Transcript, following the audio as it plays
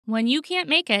When you can't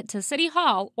make it to City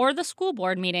Hall or the school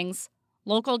board meetings,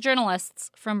 local journalists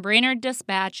from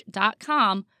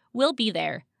BrainerdDispatch.com will be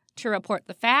there to report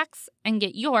the facts and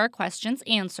get your questions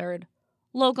answered.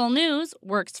 Local news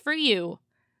works for you.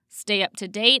 Stay up to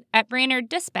date at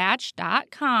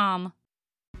BrainerdDispatch.com.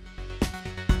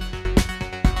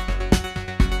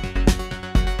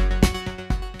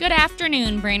 Good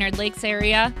afternoon, Brainerd Lakes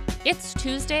area. It's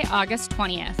Tuesday, August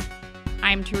 20th.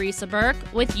 I'm Teresa Burke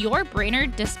with your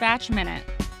Brainerd Dispatch Minute,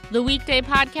 the weekday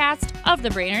podcast of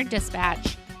the Brainerd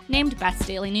Dispatch, named Best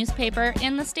Daily Newspaper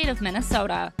in the state of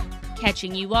Minnesota,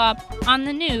 catching you up on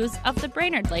the news of the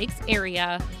Brainerd Lakes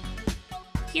area.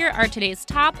 Here are today's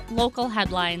top local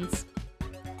headlines.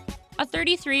 A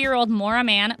 33-year-old Mora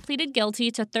man pleaded guilty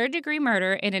to third-degree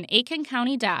murder in an Aitkin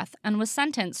County death and was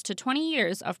sentenced to 20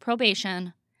 years of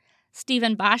probation.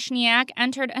 Stephen Boshniak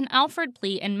entered an Alford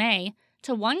plea in May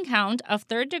to one count of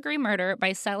third-degree murder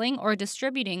by selling or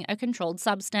distributing a controlled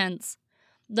substance.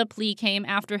 The plea came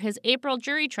after his April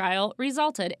jury trial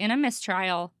resulted in a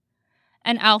mistrial.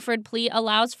 An Alford plea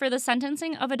allows for the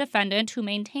sentencing of a defendant who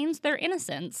maintains their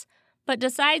innocence, but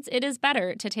decides it is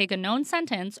better to take a known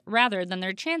sentence rather than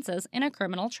their chances in a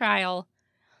criminal trial.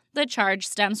 The charge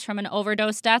stems from an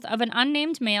overdose death of an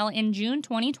unnamed male in June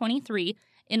 2023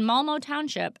 in Malmo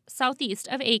Township, southeast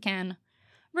of Aitkin.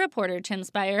 Reporter Tim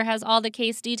Spire has all the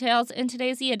case details in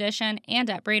today's e-edition and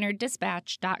at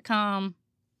BrainerdDispatch.com.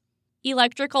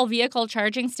 Electrical vehicle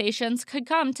charging stations could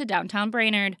come to downtown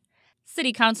Brainerd.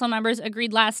 City Council members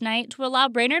agreed last night to allow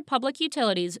Brainerd Public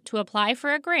Utilities to apply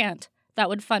for a grant that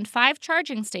would fund 5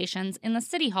 charging stations in the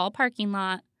City Hall parking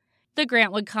lot. The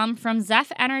grant would come from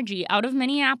Zeph Energy out of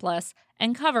Minneapolis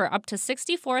and cover up to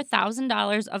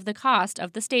 $64,000 of the cost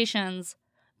of the stations.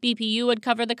 BPU would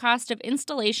cover the cost of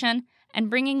installation and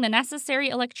bringing the necessary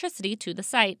electricity to the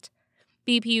site.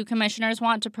 BPU commissioners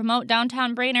want to promote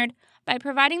downtown Brainerd by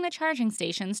providing the charging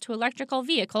stations to electrical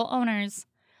vehicle owners.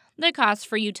 The cost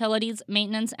for utilities,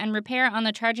 maintenance, and repair on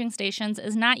the charging stations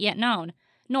is not yet known,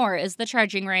 nor is the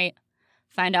charging rate.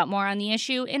 Find out more on the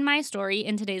issue in my story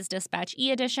in today's Dispatch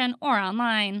e-edition or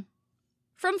online.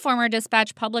 From former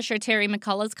Dispatch publisher Terry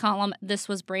McCullough's column, This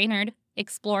Was Brainerd,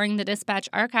 Exploring the Dispatch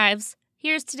Archives,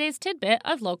 here's today's tidbit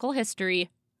of local history.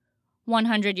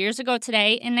 100 years ago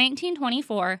today, in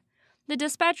 1924, the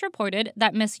Dispatch reported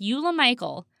that Miss Eula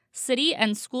Michael, city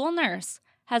and school nurse,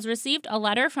 has received a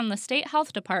letter from the State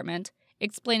Health Department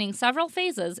explaining several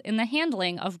phases in the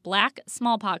handling of black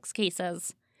smallpox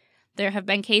cases. There have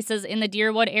been cases in the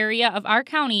Deerwood area of our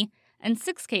county and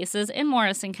 6 cases in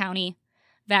Morrison County.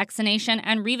 Vaccination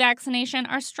and revaccination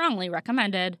are strongly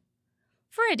recommended.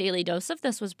 For a daily dose of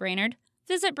This Was Brainerd,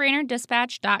 visit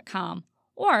BrainerdDispatch.com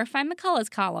or find McCullough's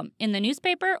column in the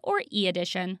newspaper or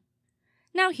e-edition.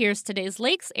 Now here's today's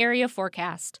Lakes area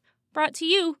forecast, brought to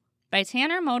you by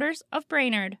Tanner Motors of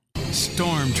Brainerd.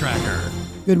 Storm Tracker.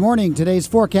 Good morning. Today's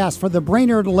forecast for the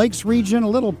Brainerd Lakes region, a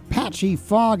little patchy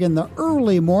fog in the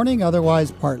early morning,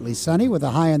 otherwise partly sunny with a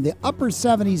high in the upper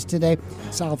 70s today,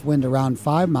 south wind around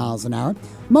 5 miles an hour.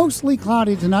 Mostly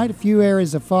cloudy tonight, a few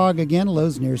areas of fog again,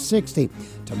 lows near 60.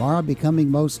 Tomorrow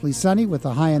becoming mostly sunny with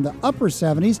a high in the upper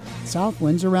 70s, south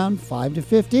winds around 5 to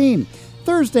 15.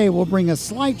 Thursday will bring a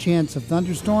slight chance of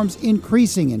thunderstorms,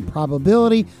 increasing in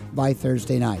probability by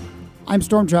Thursday night. I'm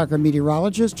Storm Tracker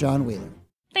meteorologist John Wheeler.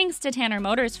 Thanks to Tanner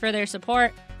Motors for their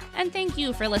support, and thank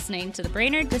you for listening to the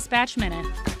Brainerd Dispatch Minute.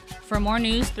 For more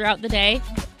news throughout the day,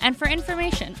 and for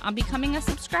information on becoming a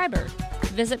subscriber,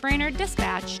 visit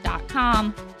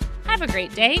BrainerdDispatch.com. Have a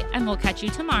great day, and we'll catch you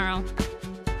tomorrow.